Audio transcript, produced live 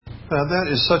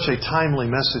That is such a timely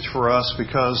message for us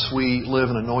because we live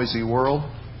in a noisy world.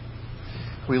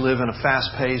 We live in a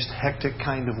fast-paced, hectic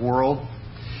kind of world.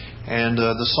 And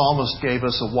the psalmist gave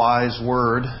us a wise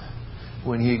word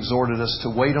when he exhorted us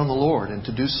to wait on the Lord and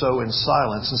to do so in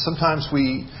silence. And sometimes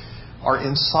we are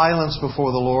in silence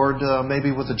before the Lord,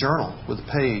 maybe with a journal, with a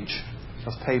page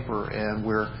of paper, and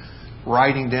we're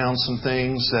writing down some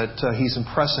things that He's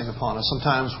impressing upon us.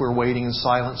 Sometimes we're waiting in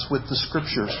silence with the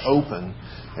Scriptures open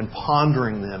and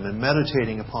pondering them and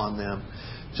meditating upon them,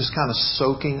 just kind of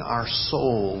soaking our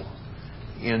soul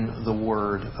in the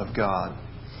Word of God.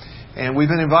 And we've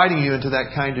been inviting you into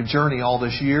that kind of journey all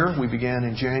this year. We began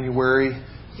in January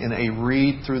in a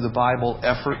read through the Bible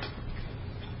effort.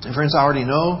 And friends, I already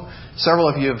know several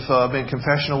of you have been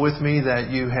confessional with me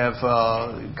that you have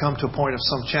come to a point of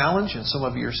some challenge, and some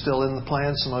of you are still in the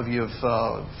plan. Some of you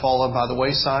have fallen by the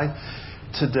wayside.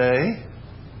 Today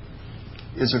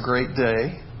is a great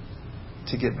day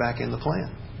to get back in the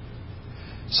plan.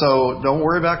 So don't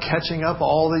worry about catching up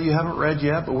all that you haven't read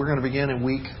yet, but we're going to begin in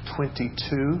week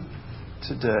 22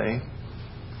 today.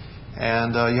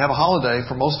 And you have a holiday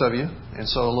for most of you, and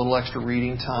so a little extra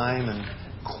reading time and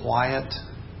quiet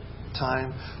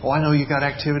time. Oh, I know you got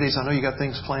activities, I know you got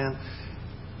things planned,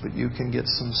 but you can get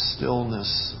some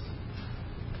stillness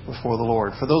before the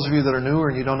Lord. For those of you that are newer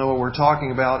and you don't know what we're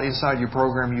talking about, inside your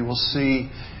program you will see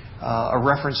a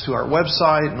reference to our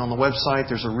website, and on the website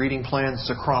there's a reading plan. It's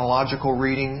a chronological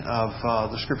reading of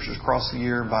the Scriptures across the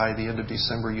year. By the end of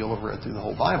December you'll have read through the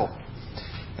whole Bible.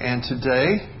 And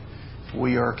today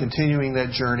we are continuing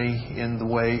that journey in the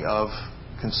way of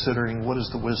considering what is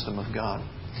the wisdom of God.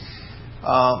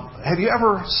 Have you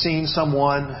ever seen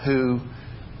someone who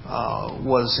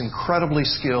was incredibly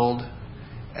skilled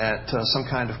at some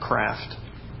kind of craft?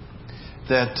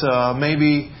 That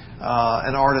maybe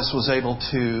an artist was able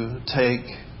to take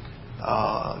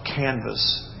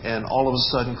canvas and all of a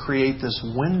sudden create this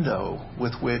window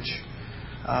with which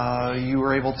you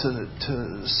were able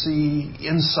to see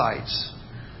insights,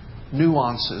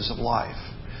 nuances of life.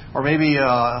 Or maybe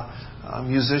a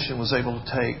musician was able to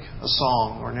take a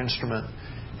song or an instrument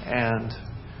and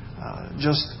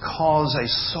just cause a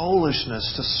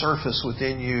soulishness to surface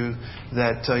within you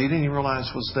that you didn't even realize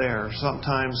was there.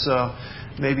 Sometimes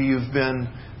maybe you've been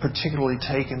particularly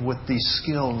taken with the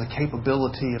skill and the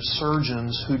capability of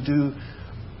surgeons who do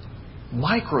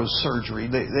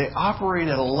microsurgery. They operate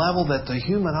at a level that the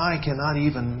human eye cannot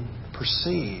even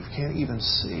perceive, can't even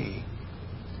see.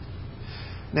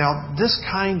 Now, this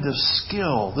kind of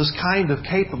skill, this kind of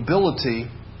capability,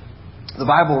 the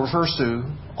Bible refers to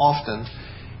often,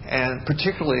 and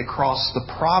particularly across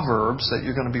the Proverbs that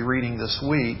you're going to be reading this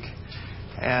week.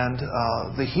 And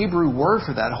the Hebrew word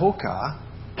for that, hokah,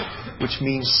 which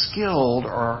means skilled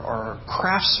or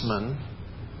craftsman,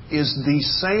 is the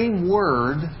same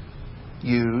word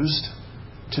used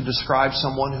to describe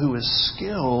someone who is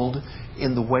skilled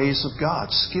in the ways of God,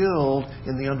 skilled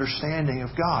in the understanding of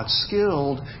God,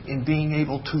 skilled in being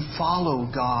able to follow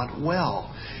God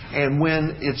well. And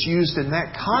when it's used in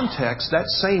that context, that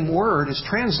same word is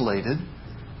translated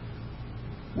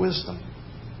wisdom.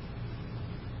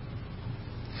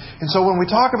 And so when we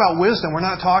talk about wisdom, we're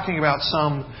not talking about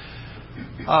some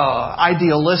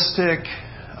idealistic,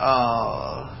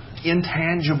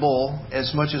 intangible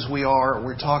as much as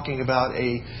we're talking about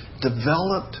a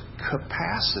developed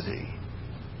capacity.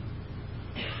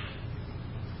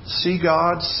 See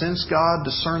God, sense God,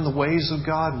 discern the ways of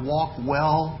God, walk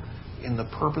well in the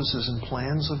purposes and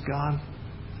plans of God,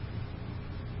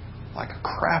 like a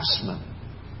craftsman.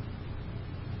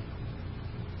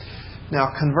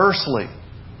 Now, conversely,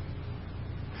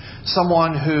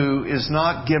 someone who is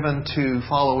not given to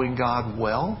following God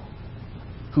well,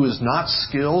 who is not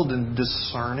skilled in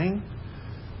discerning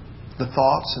the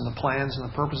thoughts and the plans and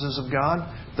the purposes of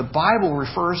God, the Bible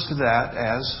refers to that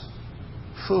as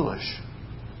foolish.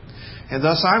 And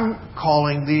thus I'm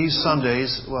calling these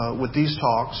Sundays, with these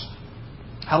talks,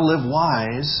 How to Live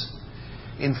Wise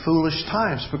in Foolish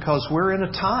Times, because we're in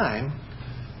a time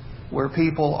where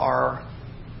people are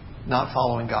not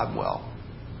following God well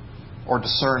or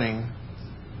discerning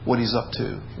what He's up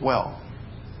to well.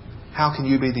 How can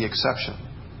you be the exception?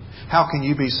 How can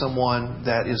you be someone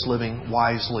that is living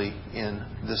wisely in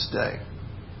this day?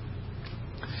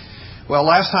 Well,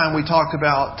 last time we talked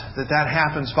about that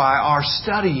happens by our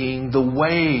studying the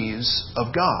ways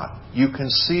of God. You can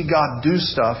see God do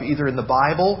stuff either in the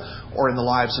Bible or in the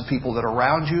lives of people that are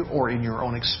around you or in your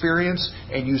own experience,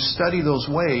 and you study those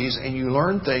ways and you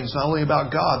learn things not only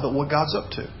about God but what God's up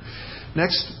to.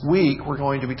 Next week, we're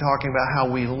going to be talking about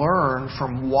how we learn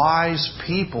from wise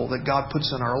people that God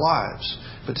puts in our lives.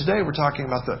 But today we're talking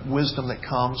about the wisdom that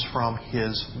comes from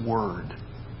His Word.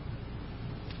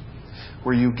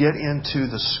 Where you get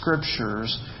into the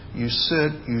Scriptures, you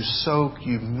sit, you soak,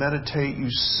 you meditate, you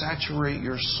saturate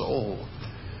your soul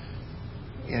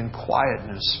in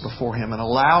quietness before Him and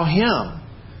allow Him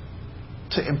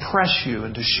to impress you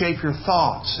and to shape your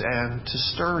thoughts and to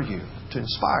stir you, to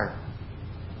inspire.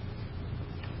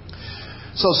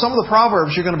 So some of the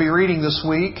Proverbs you're going to be reading this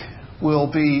week will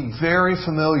be very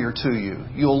familiar to you.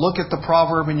 You'll look at the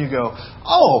proverb and you go,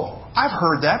 oh, I've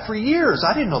heard that for years.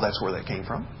 I didn't know that's where that came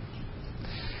from.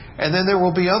 And then there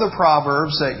will be other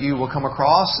proverbs that you will come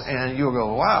across and you'll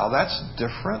go, wow, that's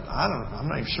different. I'm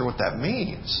not even sure what that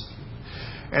means.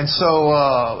 And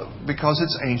so because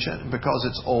it's ancient, because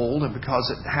it's old, and because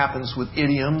it happens with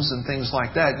idioms and things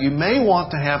like that, you may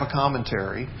want to have a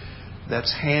commentary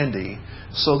that's handy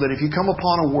so that if you come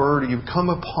upon a word or you come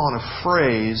upon a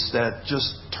phrase that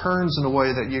just turns in a way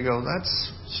that you go,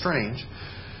 that's strange,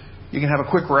 you can have a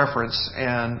quick reference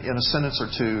and in a sentence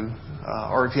or two,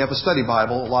 or if you have a study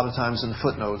Bible, a lot of times in the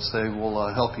footnotes they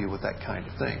will help you with that kind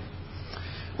of thing.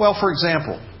 Well, for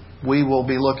example, we will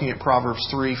be looking at Proverbs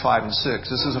 3, 5, and 6.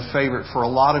 This is a favorite for a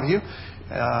lot of you.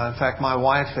 In fact, my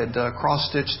wife had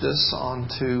cross-stitched this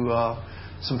onto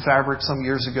some fabric some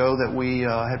years ago that we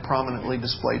had prominently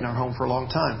displayed in our home for a long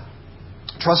time.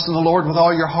 Trust in the Lord with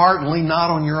all your heart and lean not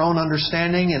on your own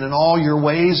understanding, and in all your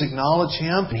ways acknowledge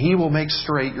Him, and He will make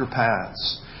straight your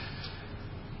paths.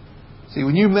 See,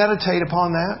 when you meditate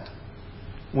upon that,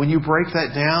 when you break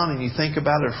that down and you think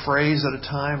about a phrase at a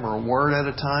time or a word at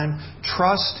a time,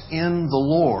 trust in the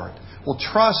Lord. Well,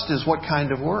 trust is what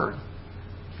kind of word?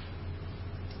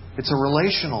 It's a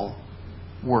relational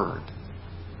word.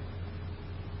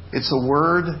 It's a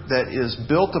word that is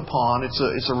built upon,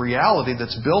 it's a reality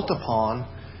that's built upon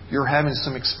you're having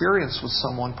some experience with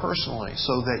someone personally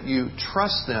so that you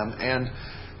trust them. And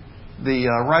the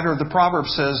writer of the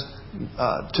Proverbs says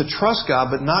to trust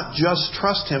God, but not just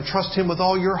trust Him with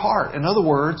all your heart. In other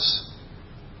words,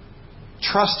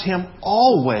 trust Him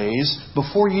always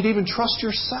before you'd even trust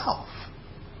yourself.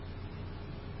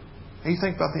 How do you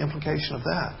think about the implication of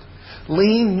that?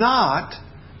 Lean not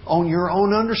on your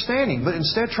own understanding, but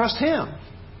instead trust Him.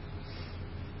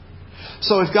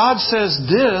 So if God says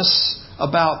this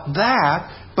about that,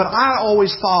 but I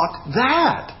always thought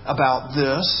that about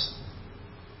this,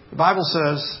 the Bible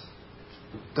says,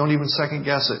 don't even second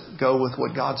guess it. Go with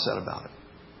what God said about it.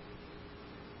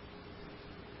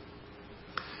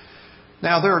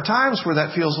 Now, there are times where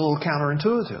that feels a little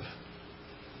counterintuitive.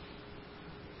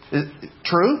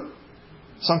 True?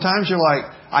 Sometimes you're like,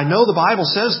 I know the Bible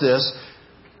says this,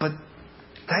 but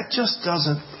that just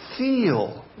doesn't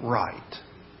feel right.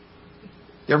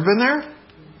 You ever been there?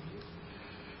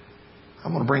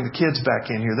 I'm going to bring the kids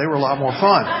back in here. They were a lot more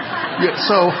fun.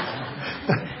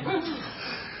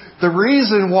 The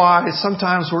reason why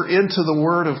sometimes we're into the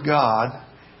Word of God,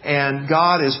 and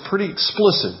God is pretty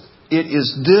explicit. It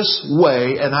is this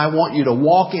way, and I want you to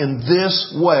walk in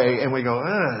this way. And we go,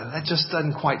 that just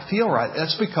doesn't quite feel right.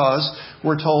 That's because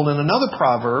we're told in another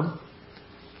proverb,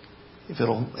 if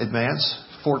it'll advance,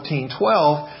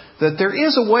 14:12, that there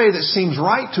is a way that seems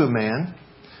right to a man,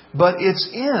 but its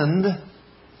end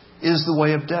is the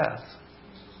way of death.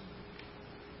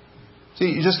 See,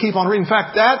 you just keep on reading. In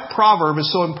fact, that proverb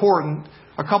is so important,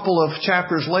 a couple of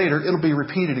chapters later, it'll be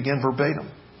repeated again verbatim.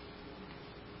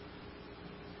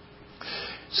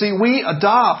 See, we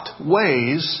adopt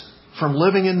ways from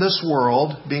living in this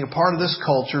world, being a part of this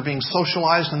culture, being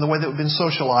socialized in the way that we've been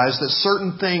socialized, that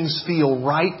certain things feel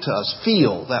right to us,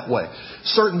 feel that way.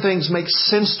 Certain things make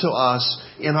sense to us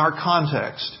in our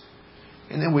context.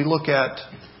 And then we look at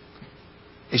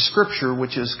a Scripture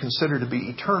which is considered to be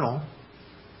eternal,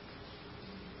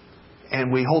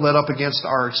 and we hold that up against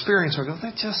our experience and we go,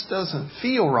 that just doesn't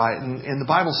feel right. And the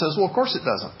Bible says, well, of course it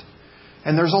doesn't.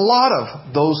 And there's a lot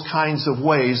of those kinds of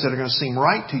ways that are going to seem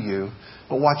right to you.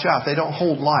 But watch out. They don't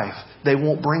hold life. They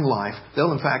won't bring life.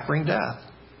 They'll in fact bring death.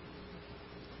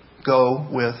 Go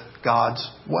with God's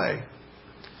way.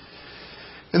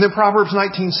 And then Proverbs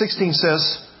 19:16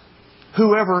 says,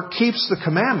 whoever keeps the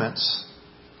commandments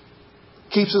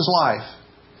keeps his life,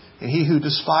 and he who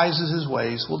despises his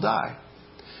ways will die.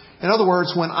 In other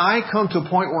words, when I come to a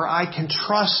point where I can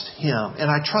trust Him,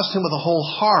 and I trust Him with a whole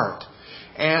heart,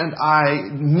 and I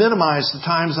minimize the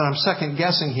times that I'm second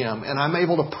guessing Him, and I'm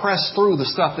able to press through the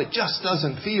stuff that just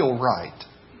doesn't feel right,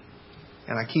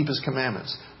 and I keep His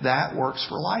commandments, that works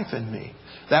for life in me.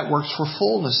 That works for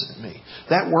fullness in me.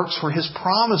 That works for His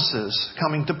promises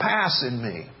coming to pass in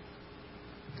me.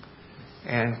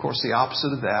 And, of course, the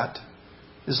opposite of that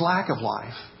is lack of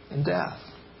life and death.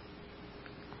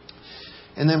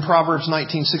 And then Proverbs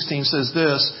 19:16 says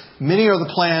this, many are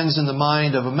the plans in the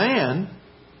mind of a man.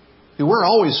 We're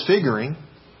always figuring.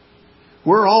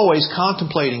 We're always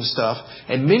contemplating stuff.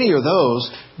 And many are those.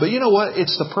 But you know what?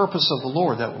 It's the purpose of the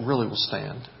Lord that really will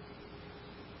stand.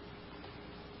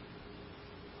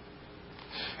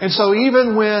 And so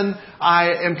even when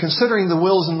I am considering the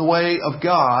wills and the way of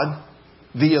God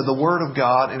via the Word of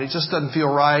God, and it just doesn't feel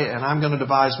right, and I'm going to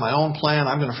devise my own plan,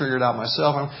 I'm going to figure it out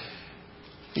myself.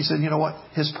 He said, you know what?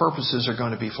 His purposes are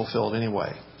going to be fulfilled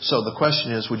anyway. So the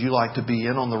question is, would you like to be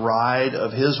in on the ride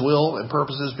of His will and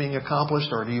purposes being accomplished,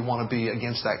 or do you want to be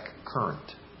against that current?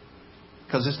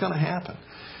 Because it's going to happen.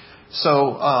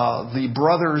 So the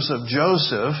brothers of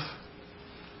Joseph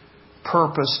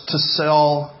purposed to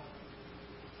sell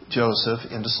Joseph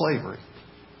into slavery.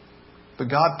 But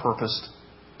God purposed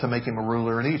to make him a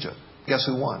ruler in Egypt. Guess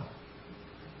who won?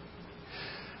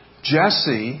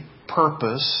 Jesse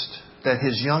purposed that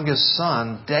his youngest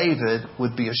son, David,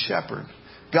 would be a shepherd.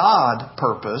 God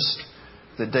purposed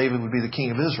that David would be the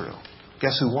king of Israel.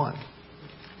 Guess who won?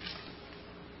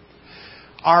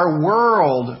 Our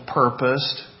world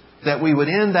purposed that we would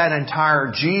end that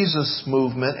entire Jesus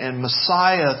movement and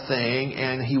Messiah thing,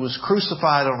 and He was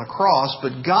crucified on a cross,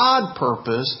 but God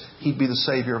purposed He'd be the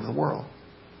Savior of the world.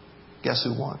 Guess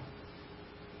who won?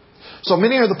 So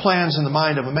many are the plans in the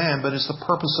mind of a man, but it's the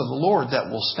purpose of the Lord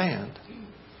that will stand.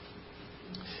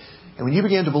 And when you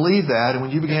begin to believe that, and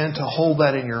when you begin to hold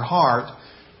that in your heart,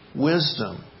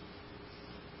 wisdom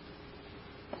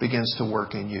begins to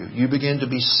work in you. You begin to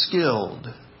be skilled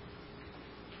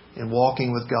in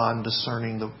walking with God and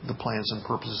discerning the plans and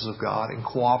purposes of God and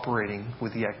cooperating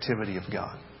with the activity of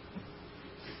God.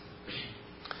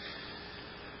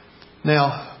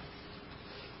 Now,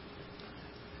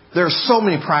 there are so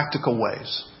many practical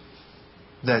ways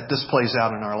that this plays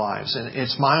out in our lives. And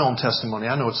it's my own testimony.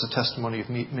 I know it's the testimony of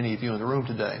many of you in the room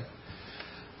today.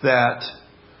 That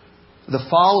the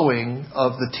following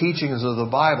of the teachings of the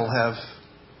Bible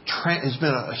has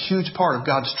been a huge part of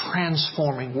God's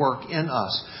transforming work in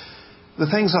us. The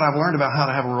things that I've learned about how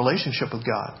to have a relationship with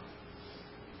God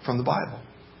from the Bible.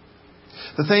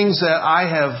 The things that I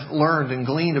have learned and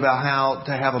gleaned about how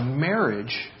to have a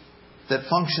marriage that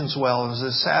functions well and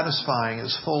is satisfying,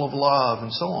 is full of love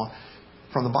and so on,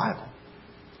 from the Bible.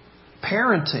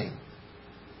 Parenting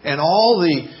and all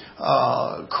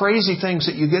the crazy things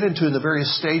that you get into in the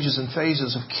various stages and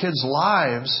phases of kids'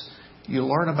 lives, you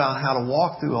learn about how to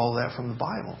walk through all that from the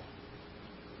Bible.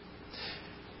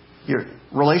 Your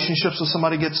relationships with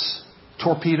somebody gets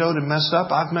torpedoed and messed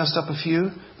up. I've messed up a few.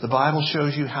 The Bible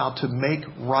shows you how to make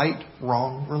right,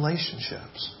 wrong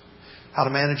relationships. How to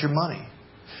manage your money.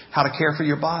 How to care for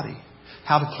your body.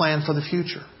 How to plan for the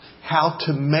future. How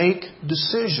to make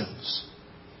decisions.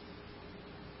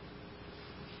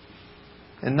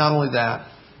 And not only that,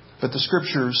 but the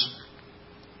Scriptures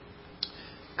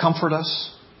comfort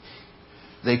us.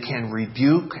 They can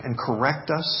rebuke and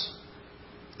correct us.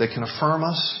 They can affirm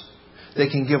us. They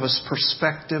can give us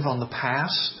perspective on the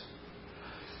past.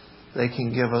 They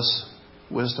can give us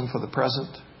wisdom for the present.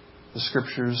 The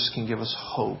Scriptures can give us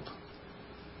hope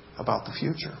about the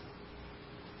future.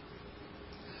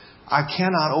 I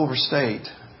cannot overstate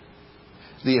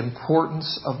the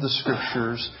importance of the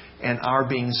Scriptures and our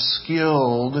being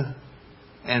skilled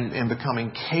and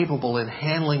becoming capable in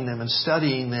handling them and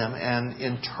studying them and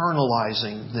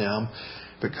internalizing them,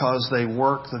 because they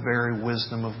work the very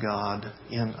wisdom of God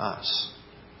in us.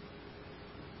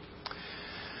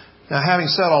 Now, having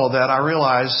said all of that, I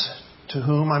realize to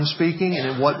whom I'm speaking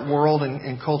and in what world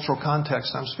and cultural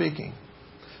context I'm speaking.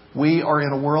 We are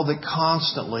in a world that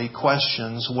constantly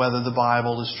questions whether the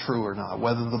Bible is true or not,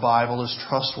 whether the Bible is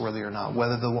trustworthy or not,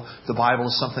 whether the Bible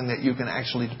is something that you can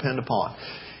actually depend upon.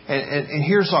 And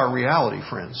here's our reality,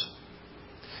 friends.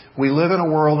 We live in a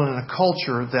world and in a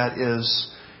culture that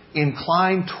is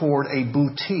inclined toward a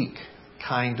boutique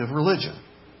kind of religion.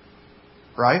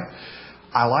 Right?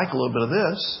 I like a little bit of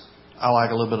this. I like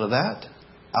a little bit of that.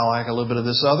 I like a little bit of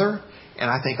this other. And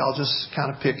I think I'll just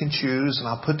kind of pick and choose, and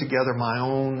I'll put together my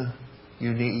own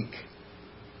unique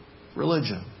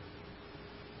religion.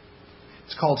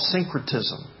 It's called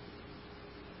syncretism.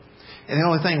 And the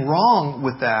only thing wrong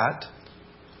with that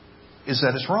is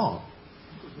that it's wrong.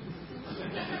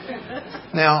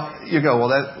 Now, you go, well,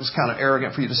 that was kind of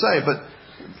arrogant for you to say, but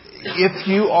if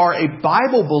you are a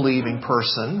Bible-believing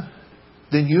person,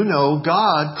 then you know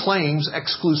God claims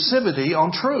exclusivity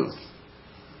on truth.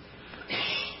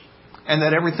 And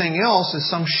that everything else is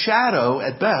some shadow,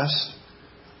 at best,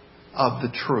 of the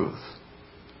truth.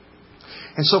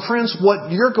 And so, friends,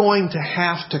 what you're going to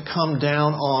have to come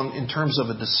down on in terms of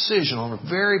a decision on a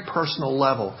very personal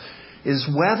level is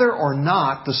whether or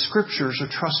not the Scriptures are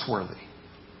trustworthy.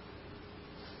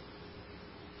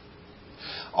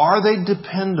 Are they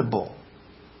dependable?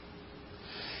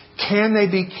 Can they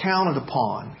be counted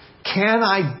upon? Can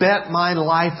I bet my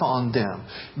life on them?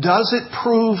 Does it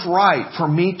prove right for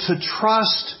me to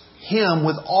trust Him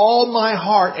with all my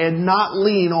heart and not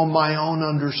lean on my own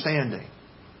understanding?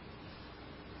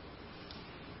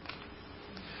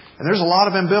 And there's a lot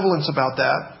of ambivalence about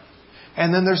that.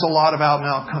 And then there's a lot of out and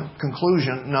out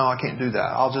conclusion. No, I can't do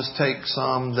that. I'll just take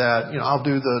some that, I'll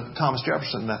do the Thomas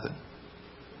Jefferson method.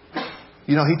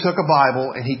 He took a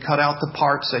Bible and he cut out the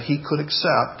parts that he could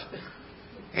accept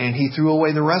and he threw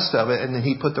away the rest of it, and then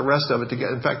he put the rest of it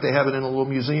together. In fact, they have it in a little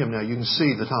museum now. You can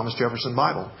see the Thomas Jefferson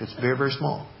Bible. It's very, very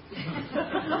small.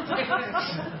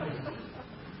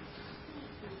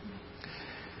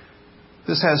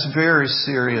 This has very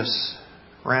serious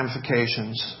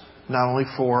ramifications, not only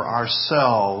for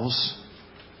ourselves,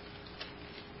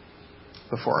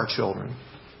 but for our children.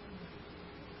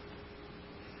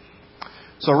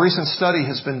 So a recent study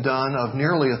has been done of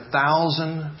nearly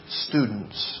 1,000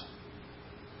 students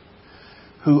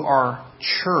who are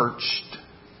churched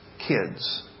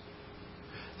kids.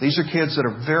 These are kids that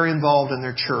are very involved in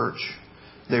their church.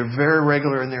 They're very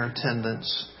regular in their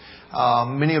attendance.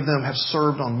 Many of them have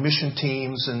served on mission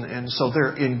teams, and so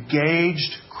they're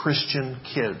engaged Christian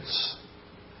kids.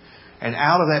 And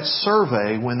out of that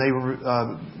survey, when they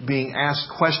were being asked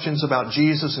questions about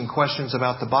Jesus and questions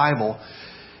about the Bible,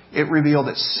 it revealed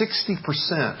that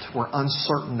 60% were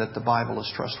uncertain that the Bible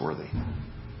is trustworthy.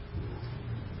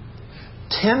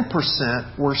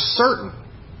 10% were certain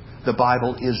the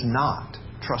Bible is not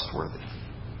trustworthy.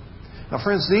 Now,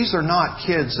 friends, these are not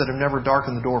kids that have never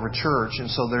darkened the door of a church, and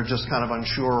so they're just kind of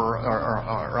unsure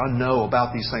or unknow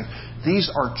about these things.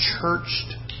 These are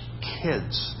churched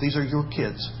kids. These are your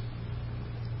kids.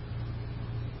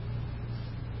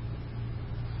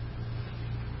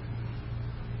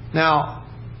 Now,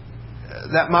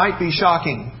 that might be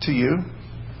shocking to you.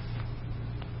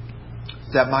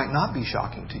 That might not be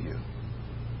shocking to you.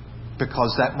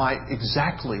 Because that might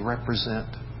exactly represent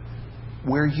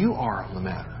where you are on the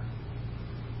matter.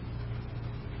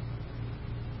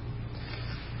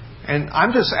 And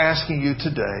I'm just asking you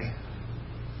today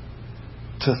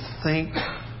to think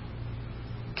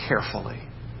carefully.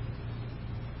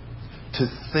 To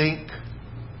think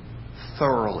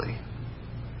thoroughly.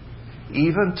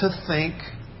 Even to think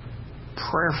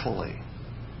prayerfully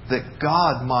that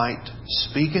God might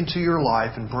speak into your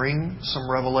life and bring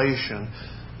some revelation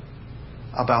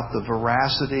about the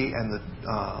veracity and the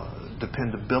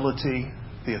dependability,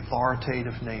 the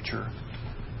authoritative nature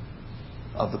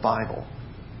of the Bible.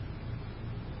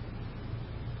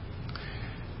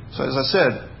 So as I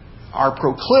said, our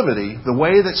proclivity, the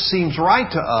way that seems right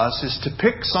to us, is to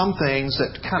pick some things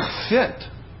that kind of fit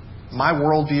my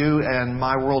worldview and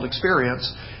my world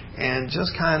experience and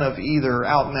just kind of either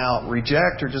out and out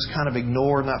reject or just kind of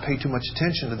ignore, not pay too much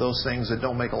attention to those things that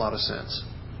don't make a lot of sense.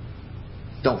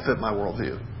 Don't fit my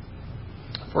worldview.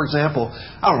 For example,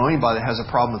 I don't know anybody that has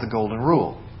a problem with the golden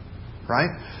rule,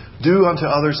 right? Do unto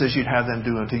others as you'd have them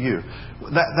do unto you.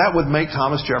 That would make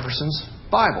Thomas Jefferson's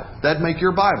Bible. That'd make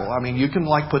your Bible. I mean, you can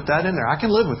put that in there. I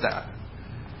can live with that.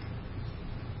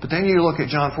 But then you look at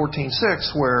John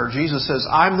 14:6, where Jesus says,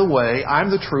 I'm the way, I'm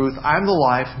the truth, I'm the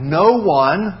life. No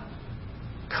one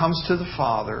comes to the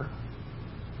Father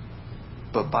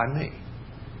but by me.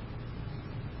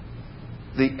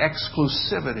 The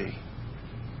exclusivity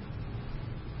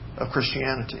of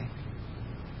Christianity.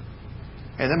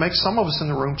 And that makes some of us in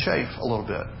the room chafe a little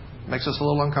bit. It makes us a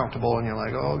little uncomfortable, and you're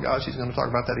like, oh gosh, he's going to talk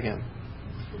about that again.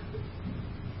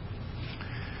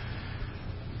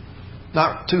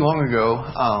 Not too long ago,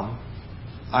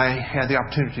 I had the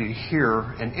opportunity to hear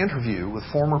an interview with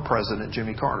former President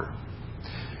Jimmy Carter.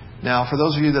 Now, for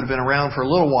those of you that have been around for a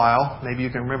little while, maybe you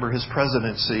can remember his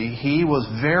presidency. He was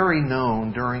very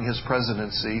known during his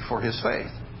presidency for his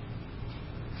faith.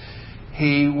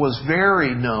 He was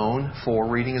very known for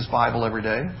reading his Bible every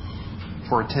day,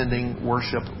 for attending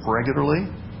worship regularly,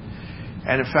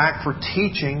 and in fact for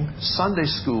teaching Sunday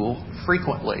school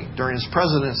frequently. During his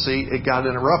presidency, it got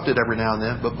interrupted every now and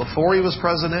then, but before he was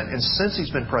president and since he's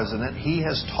been president, he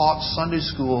has taught Sunday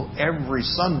school every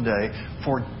Sunday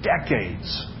for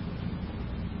decades.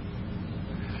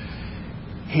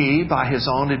 He, by his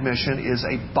own admission, is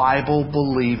a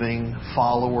Bible-believing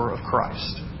follower of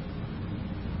Christ.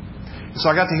 So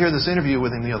I got to hear this interview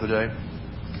with him the other day,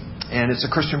 and it's a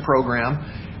Christian program,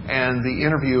 and the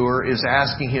interviewer is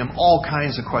asking him all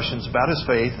kinds of questions about his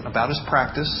faith and about his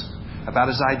practice. about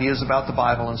his ideas about the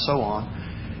Bible and so on.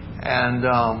 And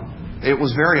it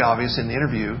was very obvious in the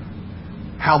interview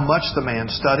how much the man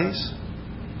studies,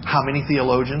 how many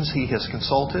theologians he has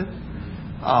consulted,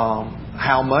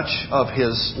 how much of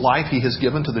his life he has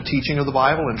given to the teaching of the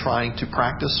Bible and trying to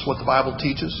practice what the Bible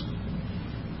teaches.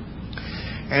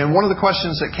 And one of the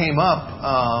questions that came up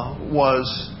was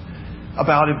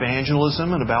about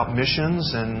evangelism and about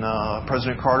missions. And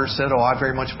President Carter said, I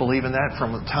very much believe in that.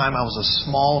 From the time I was a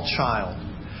small child,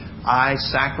 I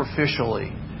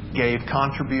sacrificially gave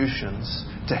contributions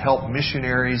to help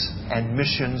missionaries and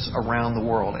missions around the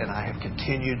world. And I have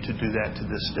continued to do that to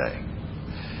this day.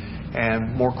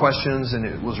 And more questions, and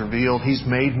it was revealed he's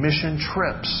made mission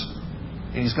trips.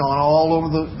 And he's gone all over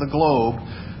the globe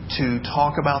to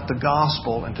talk about the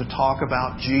gospel and to talk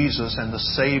about Jesus and the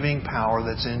saving power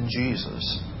that's in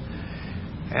Jesus.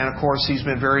 And of course, he's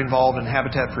been very involved in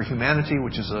Habitat for Humanity,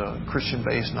 which is a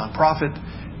Christian-based nonprofit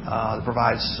that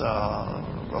provides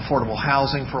affordable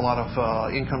housing for a lot of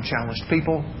income-challenged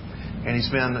people. And he's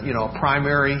been, a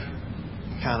primary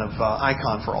kind of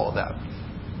icon for all of that.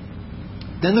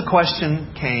 Then the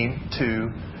question came to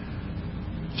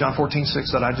John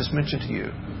 14:6 that I just mentioned to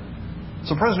you.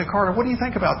 So President Carter, what do you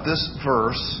think about this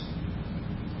verse?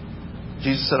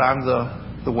 Jesus said, I'm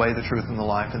the way, the truth, and the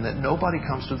life, and that nobody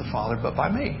comes to the Father but by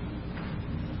me.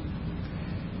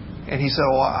 And he said,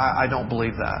 I don't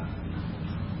believe that.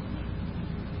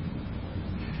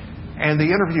 And the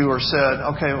interviewer said,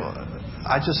 okay,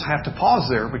 I just have to pause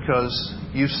there because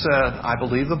you said, I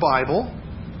believe the Bible.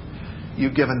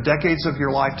 You've given decades of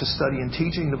your life to study and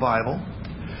teaching the Bible.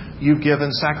 You've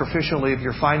given sacrificially of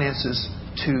your finances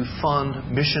to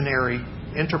fund missionary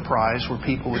enterprise where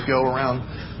people would go around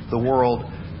the world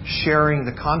sharing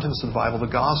the contents of the Bible, the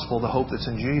gospel, the hope that's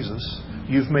in Jesus.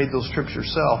 You've made those trips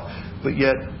yourself, but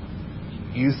yet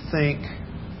you think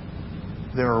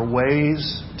there are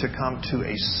ways to come to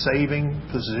a saving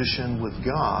position with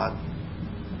God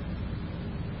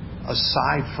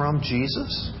aside from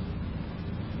Jesus?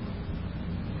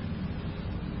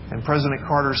 And President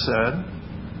Carter said,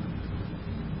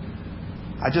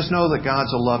 I just know that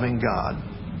God's a loving God.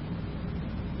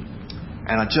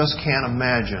 And I just can't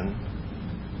imagine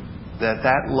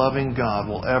that loving God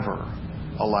will ever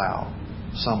allow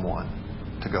someone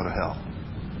to go to hell.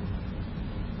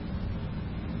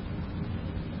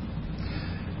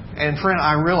 And friend,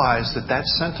 I realize that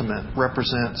sentiment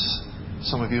represents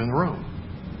some of you in the room.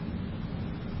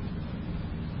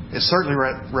 It certainly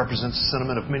represents the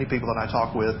sentiment of many people that I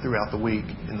talk with throughout the week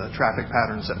in the traffic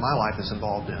patterns that my life is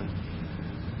involved in.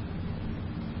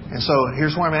 And so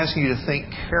here's why I'm asking you to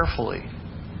think carefully.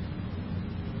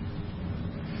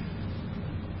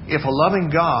 If a loving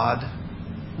God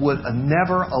would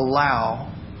never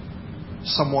allow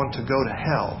someone to go to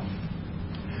hell,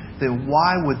 then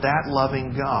why would that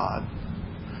loving God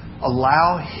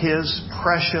allow His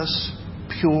precious,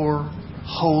 pure,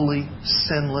 holy,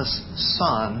 sinless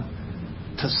Son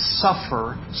to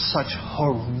suffer such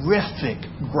horrific,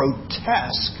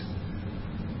 grotesque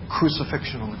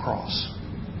crucifixion on the cross?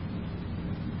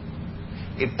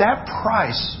 If that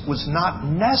price was not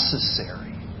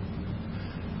necessary,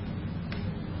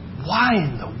 why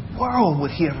in the world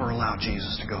would He ever allow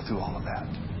Jesus to go through all of that?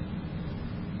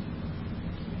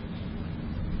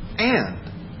 And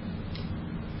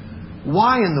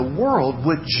why in the world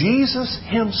would Jesus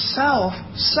Himself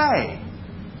say,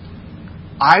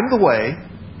 I'm the way,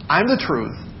 I'm the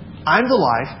truth, I'm the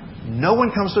life, no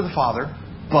one comes to the Father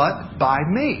but by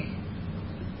me?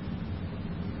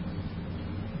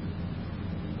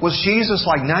 Was Jesus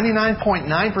like 99.9%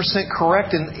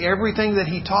 correct in everything that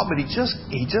He taught, but He just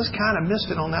kind of missed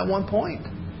it on that one point?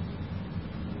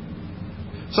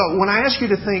 So when I ask you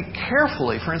to think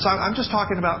carefully, friends, I'm just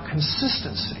talking about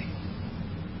consistency.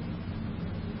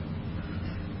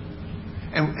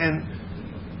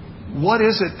 And what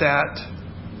is it that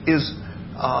is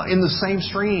in the same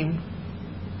stream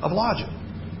of logic?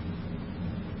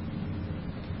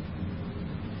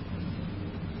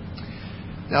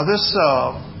 Now this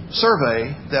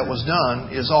survey that was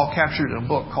done is all captured in a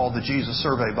book called The Jesus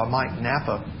Survey by Mike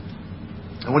Napa.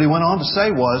 And what he went on to say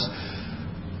was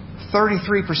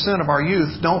 33% of our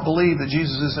youth don't believe that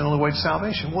Jesus is the only way to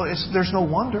salvation. Well, there's no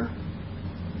wonder,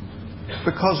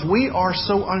 because we are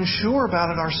so unsure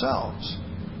about it ourselves.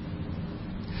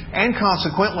 And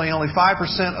consequently, only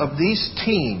 5% of these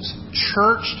teens,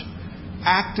 churched,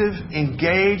 active,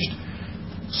 engaged,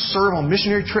 serve on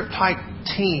missionary trip type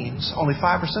teens, only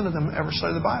 5% of them ever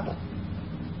study the Bible.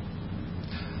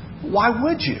 Why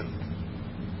would you?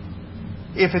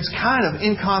 If it's kind of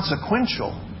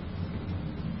inconsequential,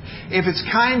 if it's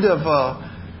kind of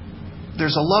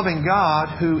there's a loving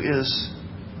God who is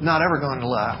not ever going to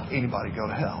allow anybody to go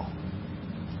to hell.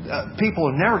 People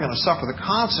are never going to suffer the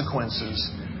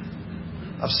consequences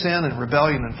of sin and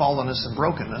rebellion and fallenness and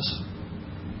brokenness.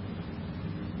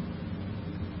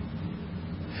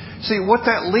 See, what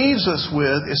that leaves us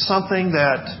with is something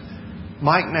that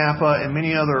Mike Napa and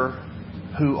many other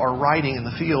who are writing in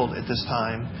the field at this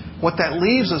time, what that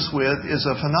leaves us with is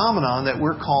a phenomenon that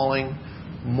we're calling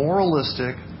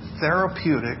moralistic,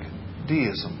 therapeutic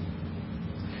deism.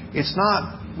 It's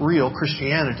not real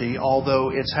Christianity, although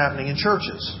it's happening in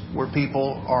churches where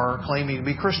people are claiming to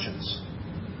be Christians.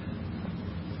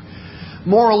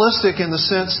 Moralistic in the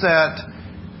sense that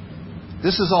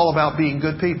this is all about being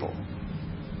good people.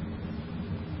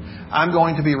 I'm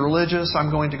going to be religious.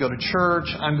 I'm going to go to church.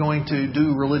 I'm going to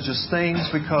do religious things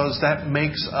because that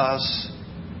makes us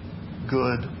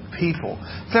good people.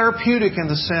 Therapeutic in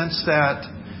the sense that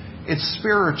it's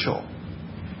spiritual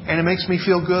and it makes me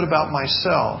feel good about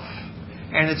myself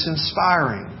and it's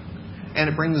inspiring and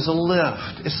it brings a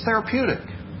lift. It's therapeutic.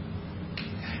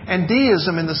 And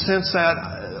deism in the sense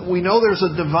that we know there's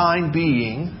a divine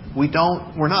being.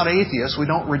 We're not atheists. We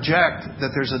don't reject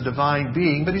that there's a divine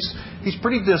being, but he's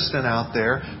pretty distant out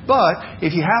there. But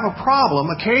if you have a problem,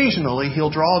 occasionally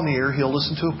he'll draw near, he'll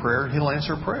listen to a prayer, and he'll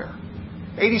answer a prayer.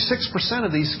 86%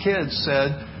 of these kids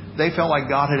said they felt like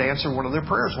God had answered one of their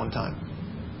prayers one time.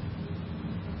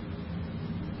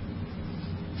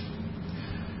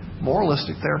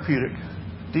 Moralistic, therapeutic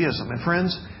deism. And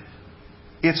friends,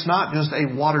 it's not just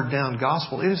a watered-down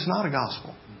gospel. It is not a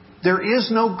gospel. There is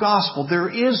no gospel. There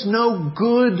is no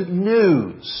good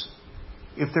news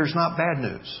if there's not bad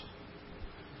news.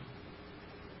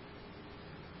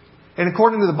 And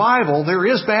according to the Bible, there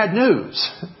is bad news.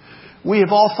 We have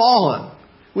all fallen.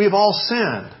 We have all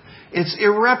sinned. It's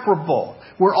irreparable.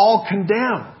 We're all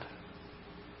condemned.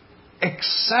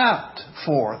 Except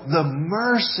for the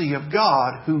mercy of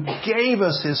God who gave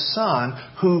us His Son,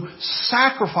 who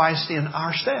sacrificed in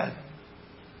our stead.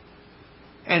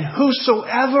 And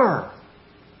whosoever,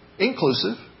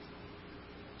 inclusive,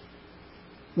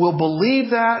 will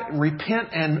believe that, repent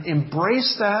and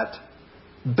embrace that,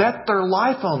 bet their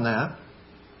life on that,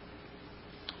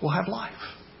 will have life.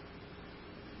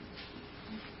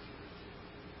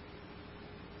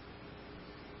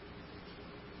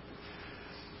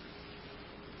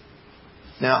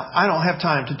 Now, I don't have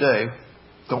time today,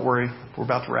 don't worry, we're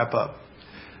about to wrap up,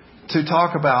 to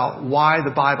talk about why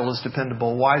the Bible is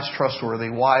dependable, why it's trustworthy,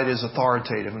 why it is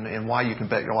authoritative, and why you can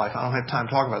bet your life. I don't have time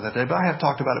to talk about that today, but I have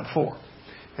talked about it before.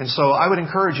 And so I would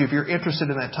encourage you, if you're interested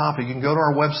in that topic, you can go to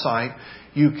our website.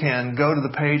 You can go to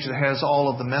the page that has all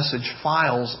of the message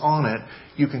files on it.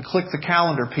 You can click the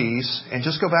calendar piece and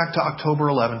just go back to October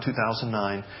 11,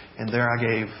 2009. And there I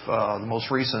gave the most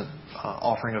recent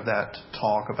offering of that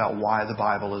talk about why the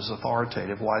Bible is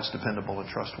authoritative, why it's dependable and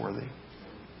trustworthy.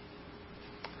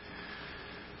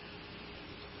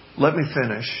 Let me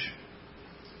finish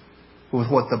with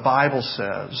what the Bible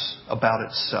says about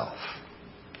itself.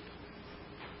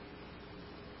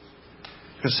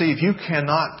 Because see, if you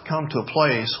cannot come to a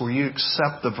place where you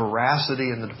accept the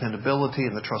veracity and the dependability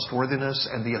and the trustworthiness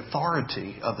and the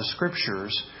authority of the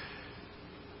Scriptures,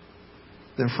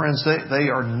 then friends, they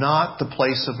are not the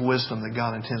place of wisdom that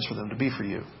God intends for them to be for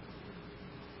you.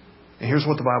 And here's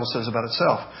what the Bible says about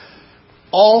itself.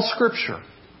 All Scripture.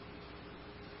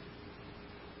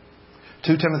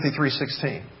 2 Timothy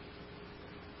 3:16.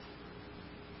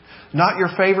 Not your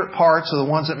favorite parts are the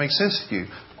ones that make sense to you.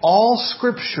 All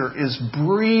Scripture is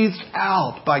breathed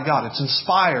out by God. It's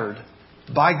inspired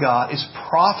by God. It's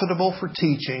profitable for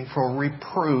teaching, for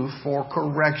reproof, for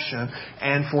correction,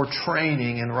 and for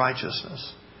training in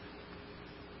righteousness.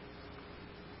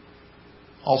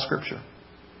 All Scripture.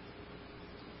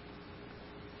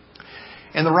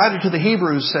 And the writer to the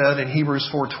Hebrews said in Hebrews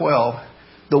 4:12,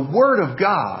 the Word of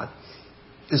God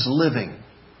is living.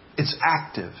 It's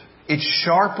active. It's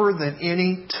sharper than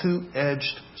any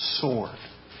two-edged sword.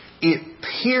 It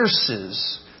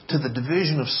pierces to the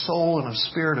division of soul and of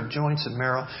spirit, of joints and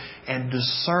marrow, and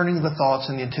discerning the thoughts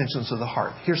and the intentions of the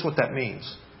heart. Here's what that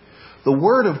means. The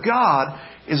Word of God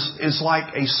is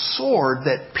like a sword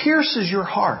that pierces your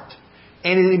heart,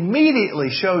 and it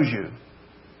immediately shows you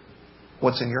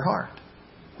what's in your heart.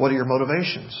 What are your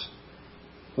motivations?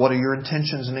 What are your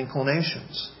intentions and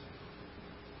inclinations?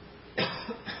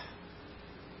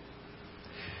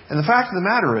 And the fact of the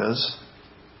matter is,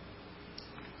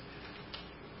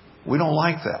 we don't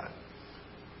like that.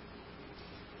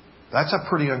 That's a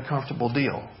pretty uncomfortable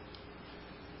deal.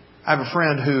 I have a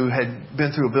friend who had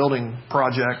been through a building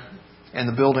project and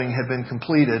the building had been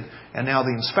completed, and now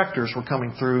the inspectors were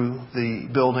coming through the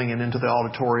building and into the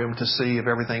auditorium to see if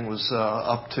everything was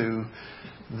up to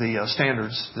the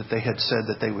standards that they had said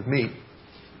that they would meet.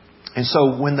 And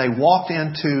so when they walked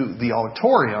into the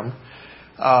auditorium,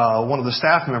 one of the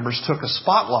staff members took a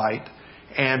spotlight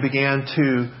and began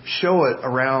to show it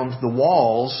around the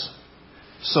walls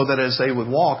so that as they would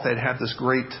walk, they'd have this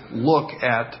great look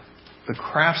at the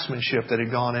craftsmanship that had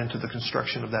gone into the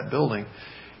construction of that building.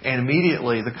 And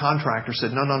immediately the contractor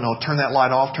said, no, turn that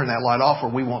light off, or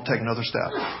we won't take another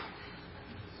step.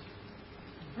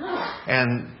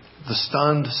 And the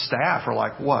stunned staff are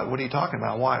like, what? What are you talking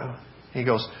about? Why? He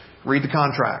goes, read the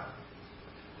contract.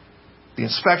 The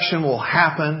inspection will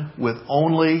happen with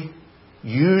only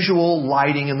usual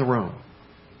lighting in the room.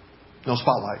 No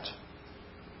spotlights.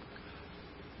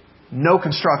 No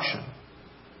construction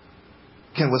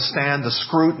can withstand the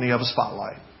scrutiny of a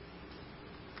spotlight.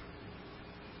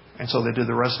 And so they did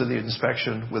the rest of the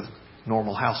inspection with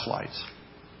normal house lights.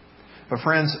 But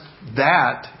friends,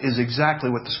 that is exactly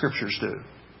what the Scriptures do.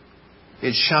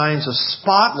 It shines a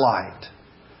spotlight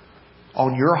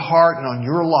on your heart and on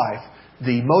your life,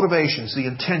 the motivations, the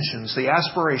intentions, the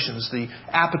aspirations, the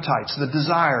appetites, the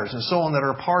desires, and so on that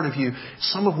are a part of you,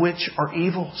 some of which are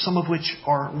evil, some of which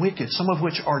are wicked, some of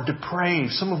which are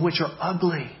depraved, some of which are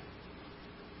ugly.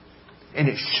 And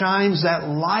it shines that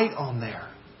light on there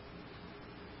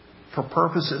for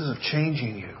purposes of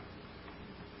changing you,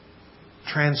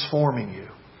 transforming you,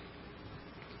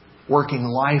 working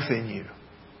life in you.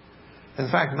 And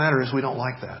the fact of the matter is we don't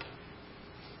like that.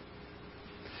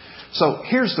 So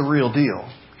here's the real deal.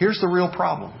 Here's the real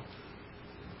problem.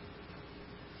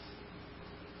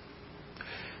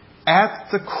 At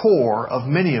the core of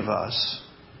many of us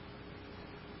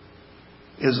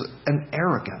is an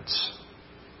arrogance.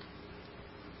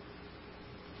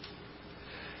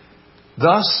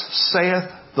 Thus saith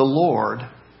the Lord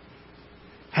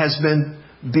has been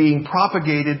being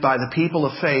propagated by the people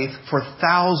of faith for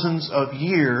thousands of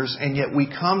years, and yet we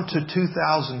come to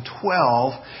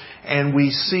 2012 and we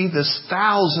see this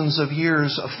thousands of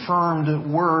years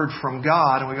affirmed word from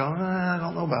God, and we go, I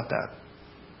don't know about that.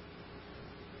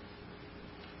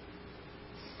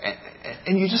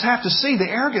 And you just have to see the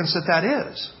arrogance that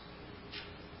is.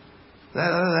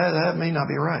 That may not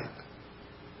be right.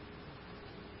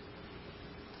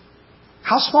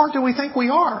 How smart do we think we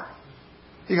are?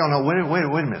 You go, no, wait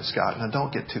a minute, Scott. Now,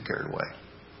 don't get too carried away.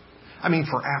 I mean,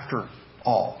 for after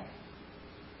all,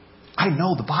 I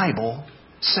know the Bible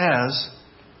says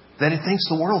that it thinks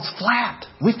the world's flat.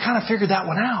 We've kind of figured that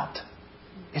one out.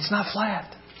 It's not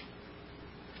flat.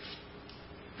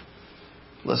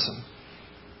 Listen.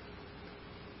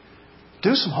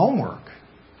 Do some homework.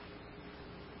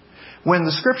 When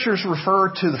the Scriptures refer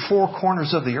to the four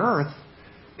corners of the earth,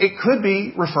 it could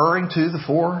be referring to the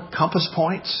four compass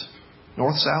points,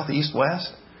 north, south, east,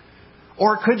 west.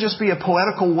 Or it could just be a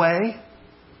poetical way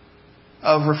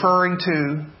of referring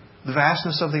to the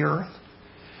vastness of the earth.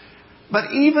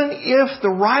 But even if the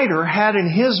writer had in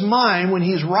his mind, when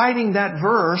he's writing that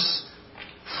verse,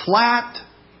 flat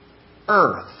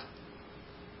earth,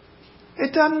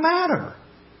 it doesn't matter.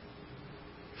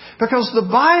 Because the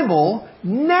Bible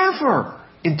never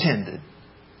intended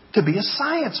to be a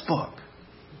science book.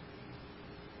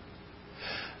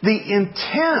 The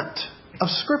intent of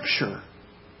Scripture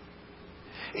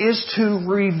is to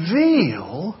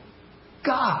reveal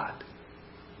God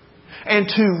and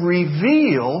to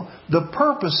reveal the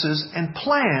purposes and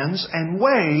plans and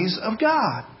ways of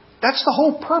God. That's the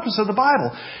whole purpose of the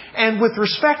Bible. And with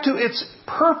respect to its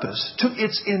purpose, to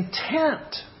its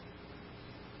intent,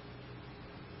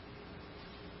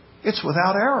 it's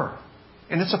without error.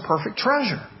 And it's a perfect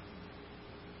treasure.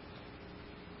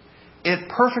 It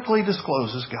perfectly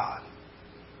discloses God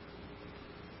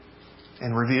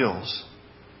and reveals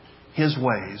His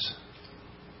ways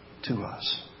to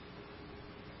us.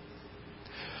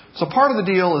 So part of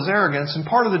the deal is arrogance, and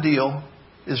part of the deal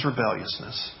is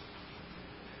rebelliousness.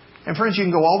 And friends, you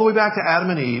can go all the way back to Adam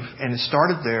and Eve, and it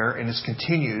started there, and it's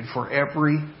continued for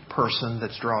every person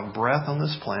that's drawn breath on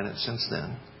this planet since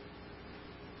then.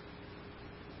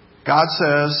 God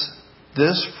says,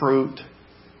 this fruit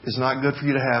is not good for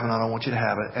you to have, and I don't want you to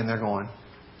have it. And they're going,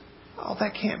 oh,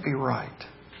 that can't be right.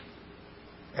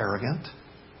 Arrogant.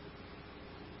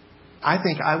 I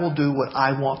think I will do what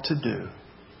I want to do.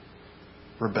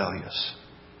 Rebellious.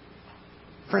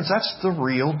 Friends, that's the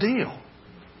real deal.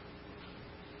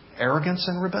 Arrogance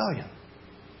and rebellion.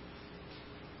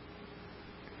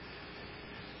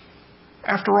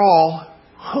 After all,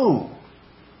 who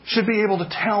should be able to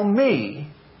tell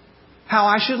me how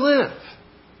I should live?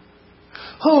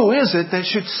 Who is it that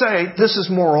should say, this is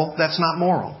moral, that's not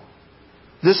moral?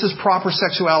 This is proper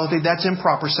sexuality, that's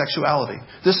improper sexuality.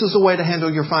 This is the way to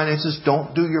handle your finances,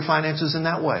 don't do your finances in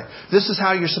that way. This is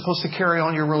how you're supposed to carry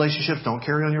on your relationships, don't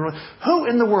carry on your relationships. Who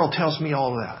in the world tells me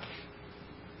all of that?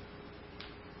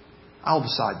 I'll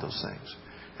decide those things.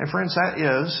 And friends, that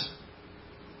is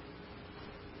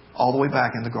all the way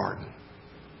back in the garden.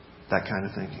 That kind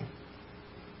of thinking.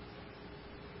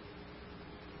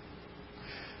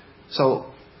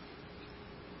 So,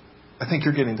 I think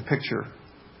you're getting the picture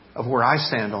of where I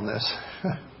stand on this.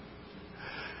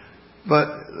 But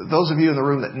those of you in the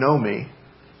room that know me,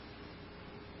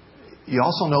 you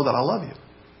also know that I love you.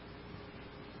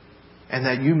 And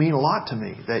that you mean a lot to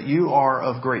me. That you are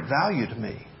of great value to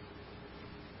me.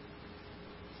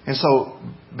 And so,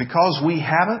 because we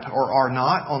haven't or are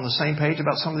not on the same page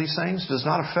about some of these things does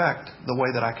not affect the way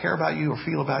that I care about you or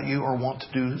feel about you or want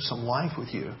to do some life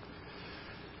with you.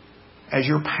 As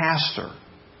your pastor,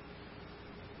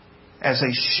 as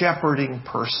a shepherding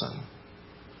person,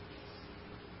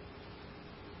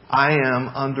 I am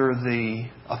under the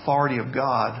authority of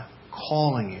God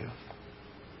calling you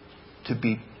to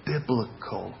be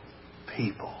biblical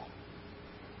people.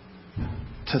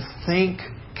 To think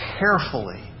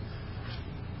carefully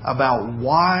about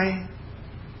why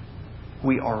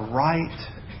we are right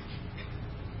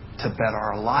to bet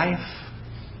our life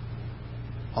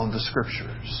on the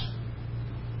Scriptures.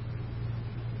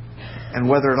 And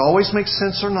whether it always makes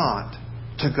sense or not,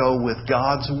 to go with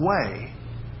God's way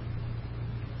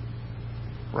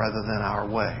rather than our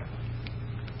way.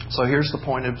 So here's the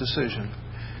point of decision.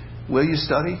 Will you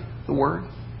study the Word?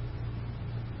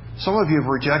 Some of you have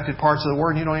rejected parts of the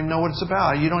Word and you don't even know what it's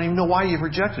about. You don't even know why you've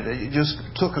rejected it. You just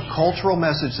took a cultural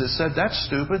message that said, that's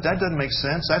stupid, that doesn't make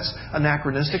sense, that's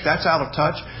anachronistic, that's out of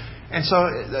touch. And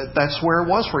so that's where it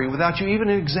was for you without you even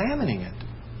examining it.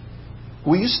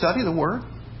 Will you study the Word?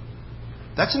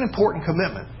 That's an important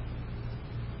commitment.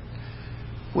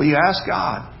 Will you ask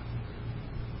God,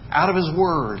 out of His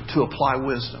Word, to apply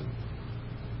wisdom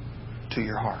to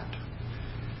your heart?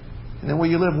 And then will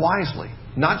you live wisely?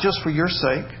 Not just for your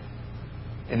sake,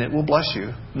 and it will bless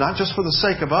you. Not just for the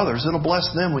sake of others. It'll bless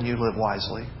them when you live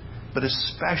wisely. But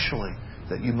especially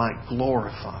that you might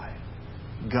glorify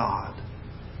God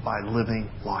by living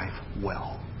life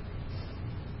well.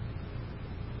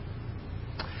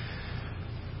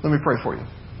 Let me pray for you.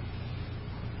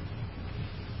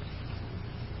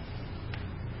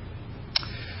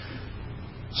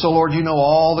 So, Lord, you know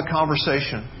all the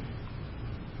conversation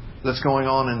that's going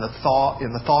on in the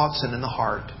thoughts and in the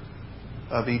heart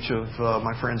of each of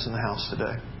my friends in the house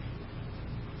today.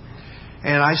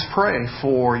 And I pray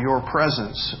for your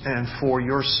presence and for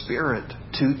your Spirit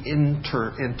to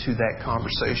enter into that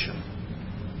conversation.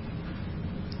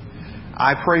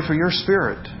 I pray for your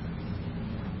Spirit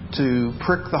to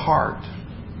prick the heart,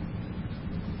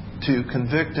 to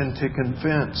convict and to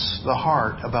convince the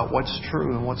heart about what's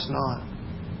true and what's not,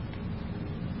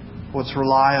 what's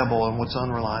reliable and what's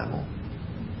unreliable.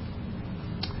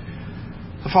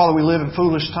 So, Father, we live in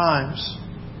foolish times.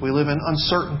 We live in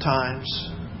uncertain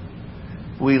times.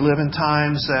 We live in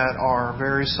times that are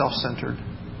very self-centered.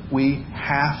 We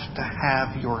have to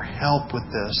have your help with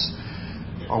this,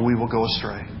 or we will go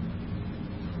astray.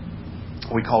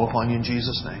 We call upon you in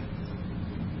Jesus' name.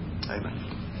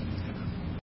 Amen.